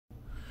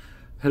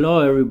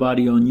Hello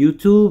everybody on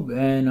YouTube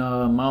and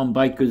mountain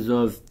bikers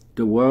of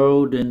the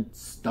world and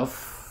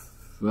stuff,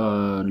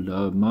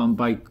 the mountain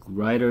bike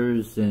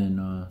riders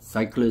and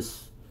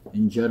cyclists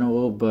in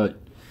general. But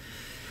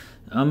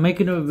I'm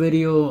making a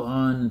video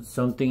on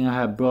something I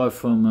have brought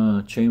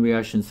from Chain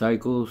Reaction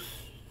Cycles.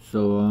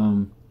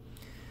 So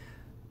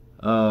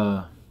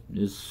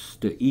it's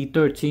the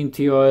E13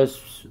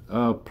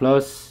 TRS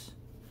Plus.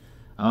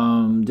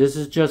 This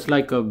is just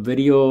like a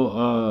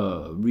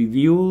video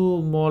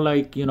review, more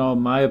like, you know,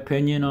 my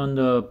opinion on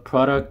the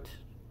product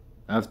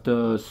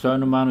after a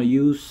certain amount of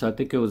use. I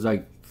think it was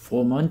like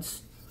 4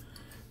 months,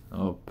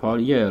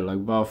 probably, yeah, like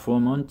about 4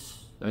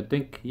 months, I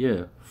think,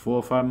 yeah, 4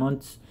 or 5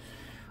 months.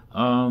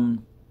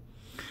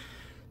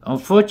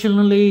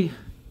 Unfortunately,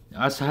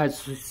 I had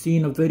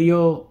seen a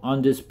video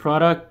on this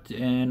product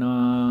and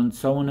on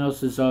someone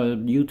else's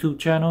YouTube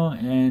channel,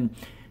 and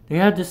they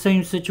had the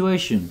same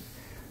situation.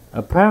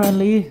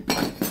 Apparently,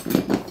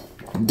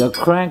 the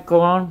crank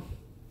arm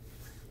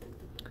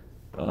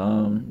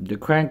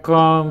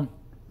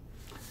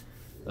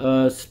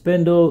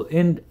spindle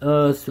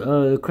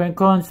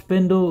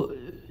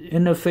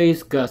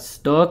interface got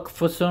stuck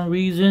for some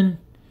reason.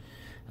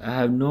 I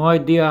have no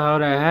idea how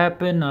that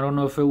happened. I don't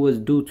know if it was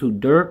due to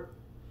dirt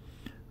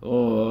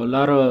or a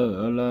lot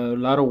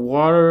of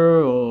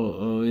water,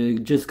 or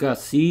it just got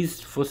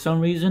seized for some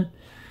reason.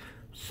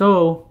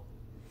 So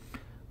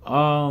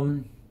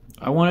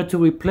I wanted to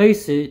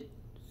replace it.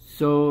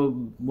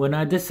 So when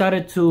I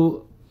decided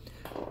to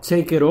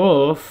take it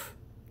off,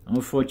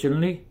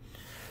 unfortunately,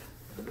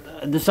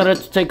 I decided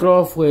to take it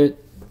off with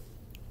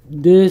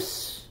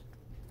this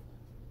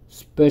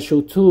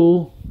special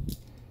tool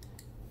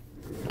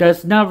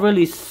that's not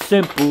really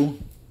simple.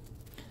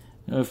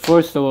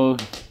 First of all,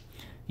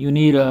 you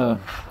need a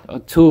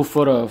tool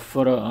for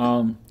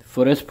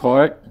this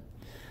part.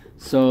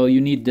 So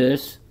you need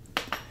this.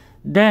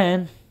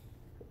 Then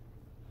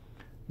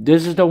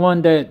this is the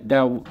one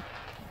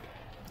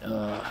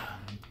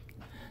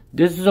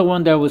this is the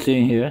one that was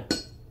in here.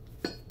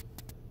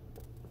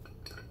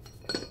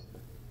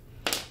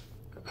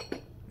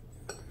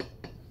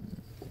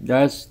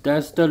 That's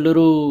the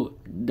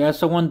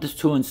one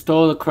to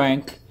install the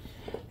crank,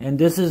 and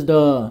this is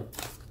the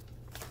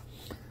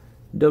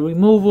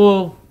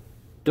removal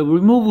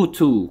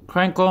tool,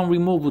 crank arm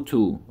removal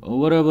tool, or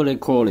whatever they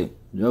call it.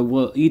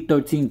 Well,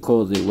 E13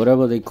 calls it,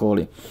 whatever they call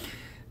it.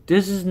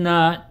 This is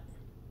not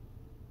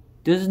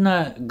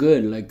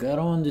good. Like, I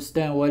don't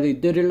understand why they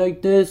did it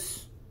like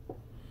this,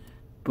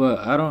 but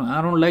I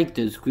don't like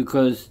this,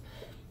 because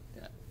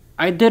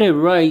I did it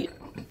right.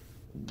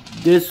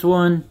 This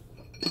one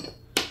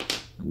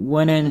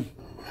went in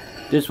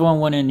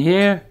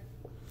here,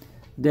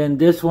 then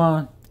this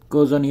one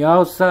goes on the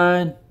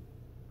outside.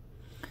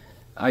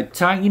 I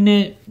tighten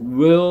it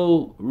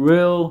real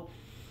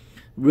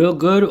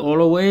good all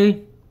the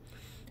way.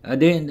 I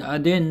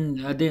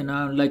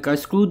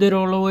screwed it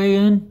all the way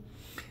in.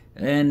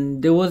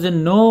 And there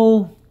wasn't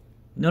none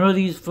of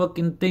these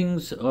fucking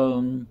things,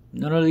 none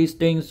of these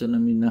things, and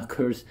let me not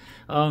curse,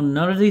 none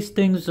of these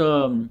things,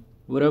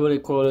 whatever they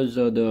call it,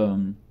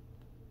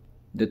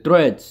 the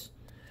threads,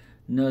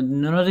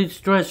 none of these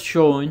threads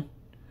showing.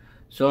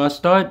 So I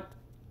start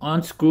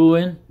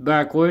unscrewing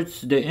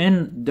backwards the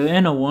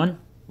inner one,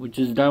 which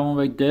is that one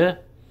right there,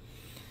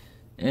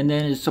 and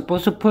then it's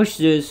supposed to push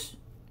this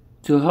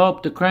to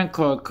help the crank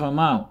cord come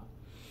out,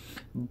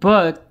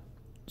 but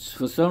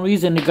for some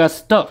reason it got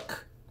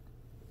stuck.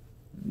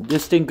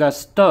 This thing got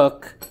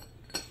stuck,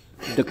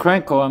 the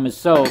crank arm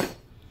itself.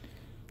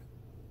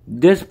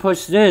 This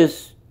pushed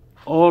this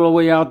all the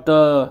way out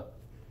the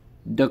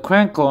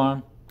crank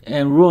arm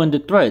and ruined the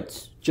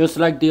threads, just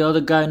like the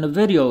other guy in the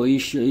video. He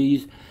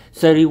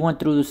said he went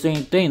through the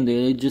same thing.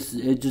 It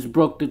just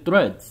broke the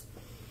threads.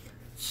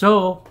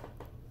 So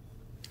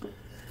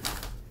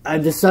I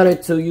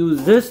decided to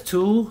use this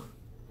tool,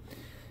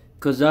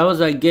 because I was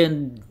like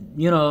getting,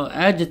 you know,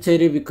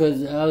 agitated,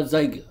 because I was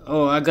like,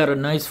 oh, I got a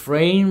nice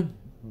frame,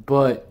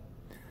 but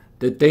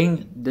the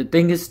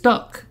thing is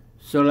stuck.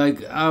 So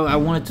like I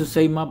wanted to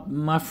save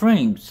my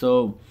frame.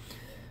 So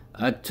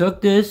I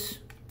took this,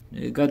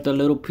 it got the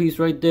little piece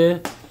right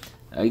there,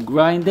 I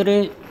grinded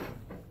it.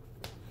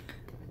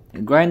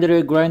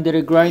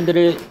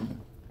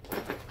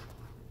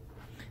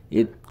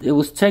 It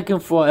was taking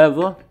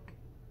forever.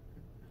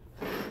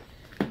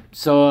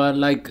 So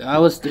it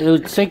was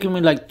taking me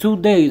like 2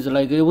 days.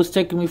 Like, it was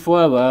taking me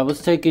forever. I was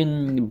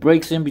taking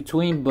breaks in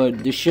between,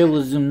 but the shit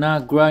was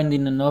not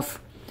grinding enough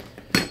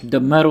the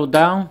metal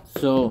down.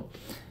 So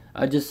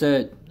I just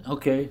said,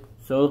 okay,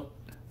 so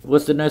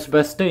what's the next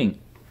best thing?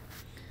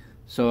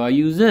 So I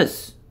use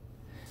this.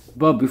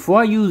 But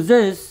before I use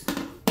this,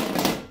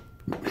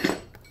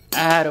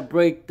 I had to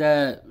break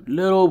that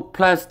little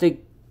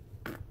plastic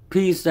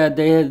piece that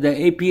they had, the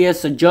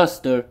APS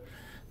adjuster.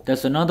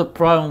 That's another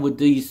problem with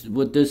this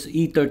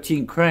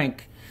E13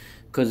 crank,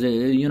 because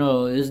you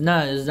know, it's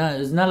not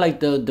like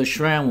the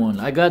SRAM one.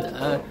 I got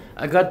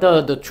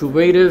the True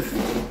Rative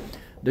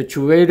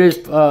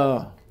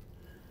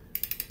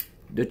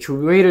the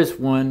greatest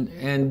one,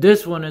 and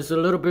this one is a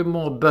little bit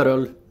more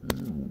better.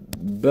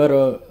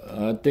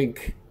 I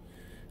think.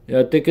 Yeah,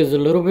 I think it's a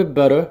little bit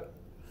better.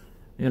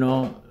 You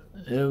know,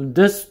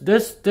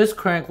 this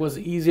crank was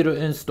easy to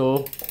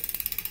install.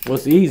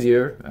 Was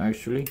easier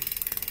actually.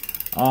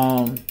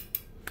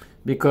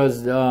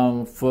 Because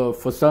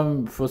for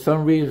some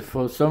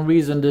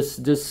reason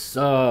this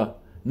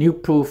new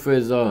proof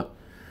is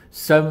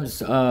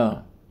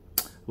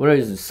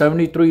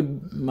 73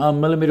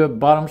 millimeter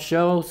bottom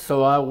shell.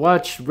 So I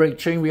watched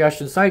Chain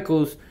Reaction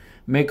Cycles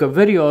make a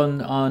video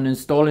on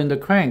installing the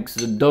cranks,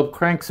 the dub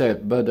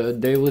crankset,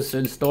 but they was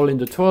installing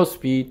the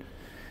 12-speed,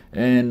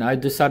 and I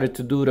decided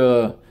to do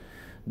the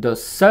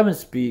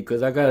 7-speed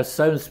because I got a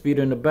 7-speed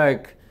in the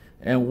back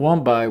and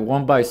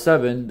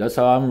 1x7. That's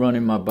how I'm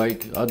running my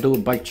bike. I'll do a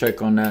bike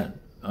check on that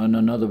on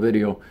another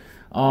video.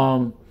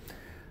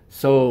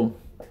 So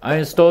I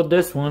installed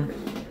this one.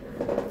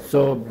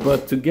 So,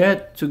 but to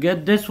get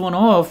this one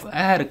off, I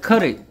had to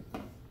cut it.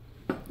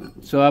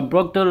 So I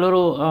broke the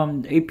little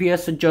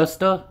APS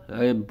adjuster.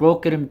 I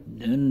broke it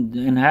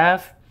in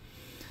half,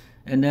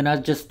 and then I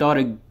just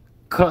started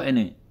cutting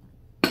it.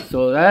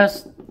 So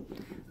this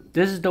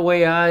is the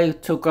way I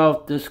took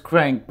off this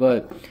crank.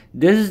 But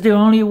this is the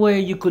only way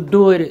you could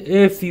do it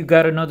if you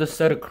got another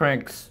set of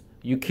cranks.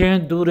 You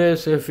can't do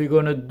this if you're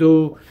gonna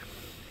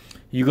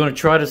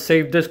try to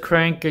save this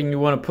crank and you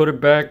want to put it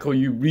back, or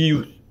you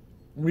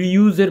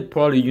reuse it.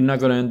 Probably you're not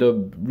gonna end up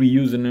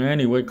reusing it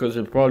anyway, because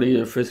it probably,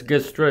 if it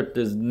gets stripped,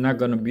 it's not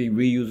gonna be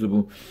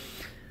reusable.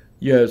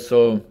 Yeah,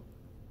 so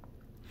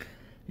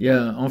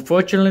yeah,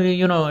 unfortunately,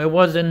 you know, it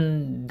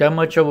wasn't that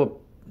much of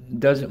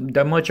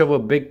a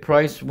big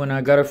price when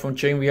I got it from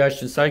Chain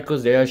Reaction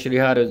Cycles. They actually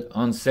had it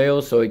on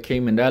sale, so it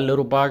came in that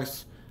little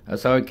box.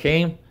 That's how it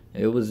came.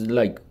 It was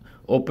like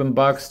open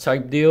box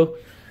type deal.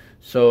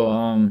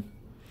 So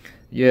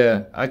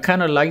yeah, I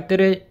kind of liked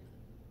it,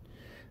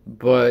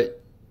 but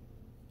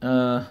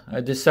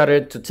I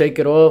decided to take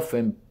it off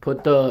and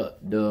put the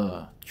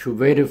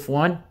Truvative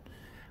one,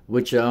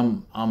 which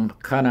I'm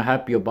kind of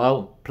happy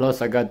about. Plus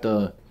I got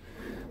the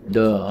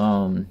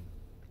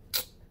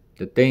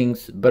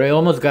things, but I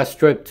almost got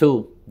stripped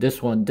too. This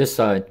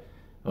side,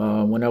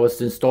 when I was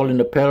installing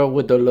the pedal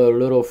with the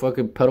little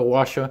fucking pedal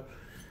washer,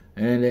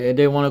 and they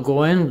didn't want to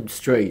go in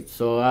straight.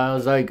 So I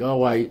was like,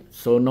 all right,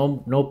 so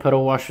no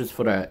pedal washers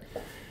for that.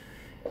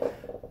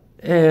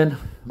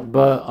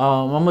 But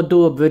I'm gonna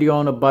do a video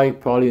on the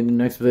bike probably in the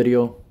next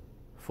video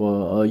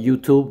for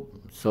YouTube.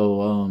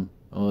 So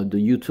the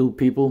YouTube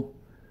people,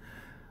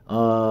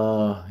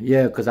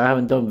 yeah, because I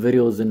haven't done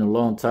videos in a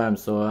long time,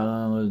 so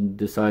I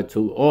decided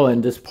to. Oh,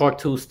 and this part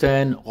 2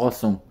 stand,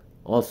 awesome.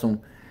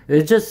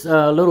 It's just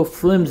a little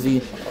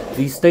flimsy.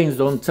 These things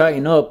don't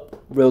tighten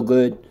up real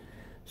good,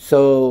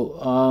 so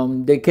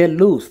they get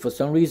loose. For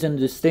some reason,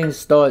 this thing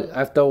starts,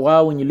 after a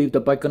while, when you leave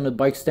the bike on the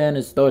bike stand,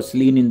 it starts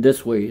leaning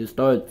this way. It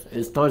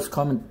starts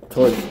coming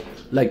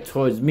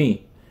towards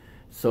me.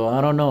 So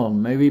I don't know.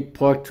 Maybe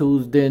part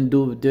 2s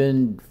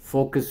didn't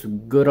focus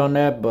good on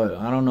that, but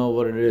I don't know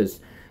what it is.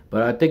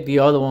 But I think the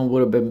other one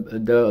would have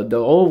been, the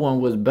old one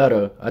was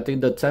better. I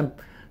think the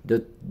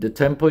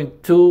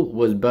 10.2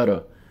 was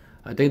better.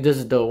 I think this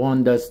is the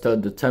one that's the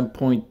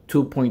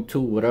 10.2.2,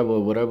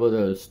 whatever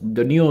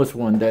the newest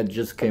one that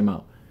just came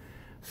out.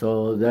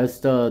 So that's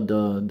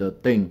the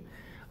thing.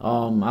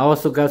 I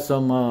also got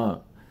some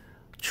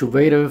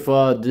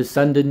Truvative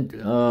descendant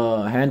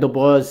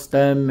handlebars,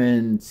 stem,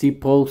 and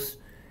seat posts.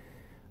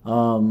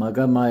 I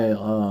got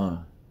my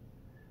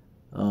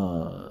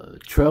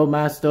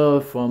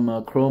Trailmaster from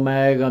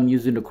Chromag. I'm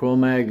using the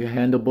Chromag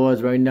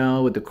handlebars right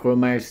now with the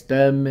Chromag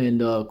stem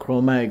and the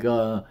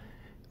Chromag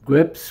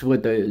grips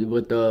with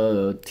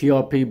the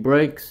TRP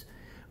brakes,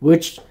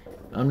 which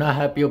I'm not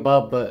happy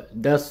about, but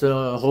that's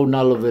a whole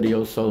nother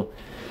video. So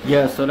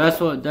yeah, so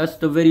that's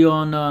the video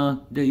on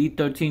the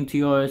E13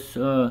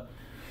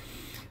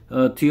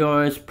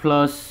 TRS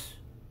Plus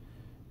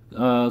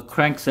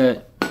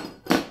crankset,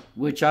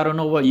 which I don't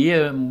know what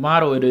year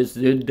model it is.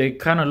 They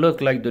kind of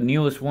look like the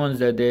newest ones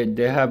that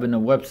they have in the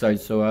website.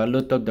 So I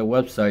looked up the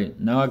website.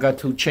 Now I got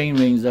 2 chain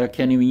rings that I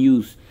can't even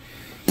use.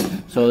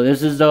 So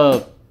this is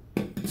the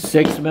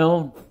 6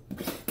 mil.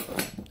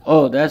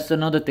 Oh, that's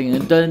another thing.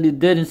 It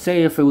didn't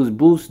say if it was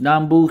boost,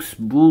 non-boost,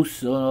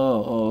 boost,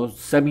 or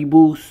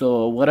semi-boost,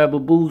 or whatever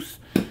boost.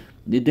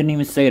 They didn't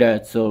even say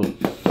that. So,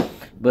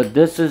 but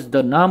this is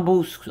the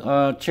non-boost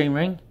chain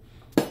ring,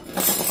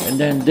 and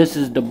then this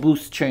is the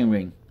boost chain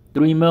ring.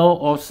 3 mil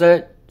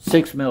offset,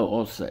 6 mil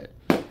offset.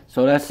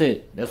 So that's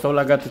it. That's all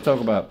I got to talk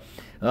about.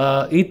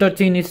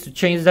 E13 needs to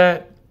change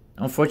that.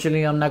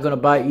 Unfortunately, I'm not gonna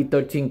buy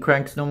E13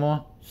 cranks no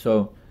more.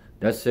 So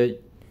that's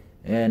it.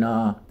 And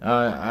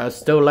I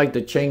still like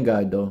the chain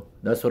guide though.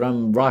 That's what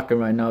I'm rocking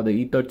right now, the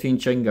E13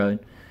 chain guide.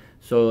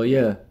 So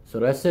yeah, so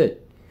that's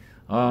it.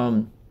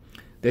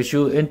 They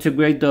should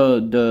integrate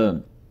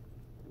the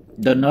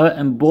nut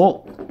and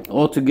bolt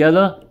all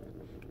together,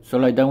 so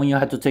like that when you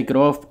have to take it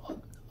off,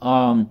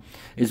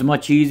 it's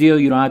much easier.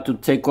 You don't have to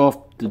take off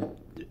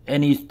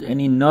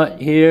any nut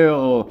here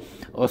or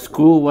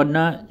screw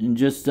whatnot, and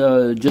just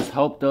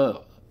help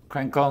the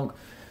crank call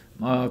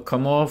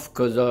come off.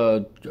 Cause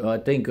I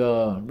think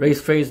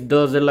Race Face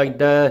does it like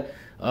that.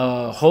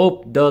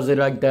 Hope does it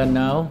like that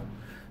now.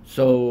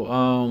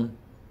 So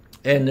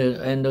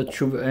and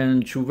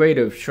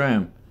Truvative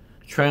Shrimp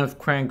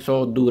cranks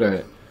all do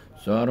that.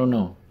 So I don't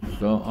know.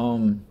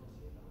 So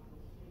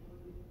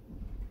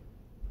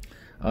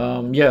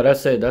yeah,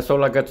 that's it. That's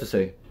all I got to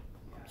say.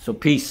 So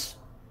peace.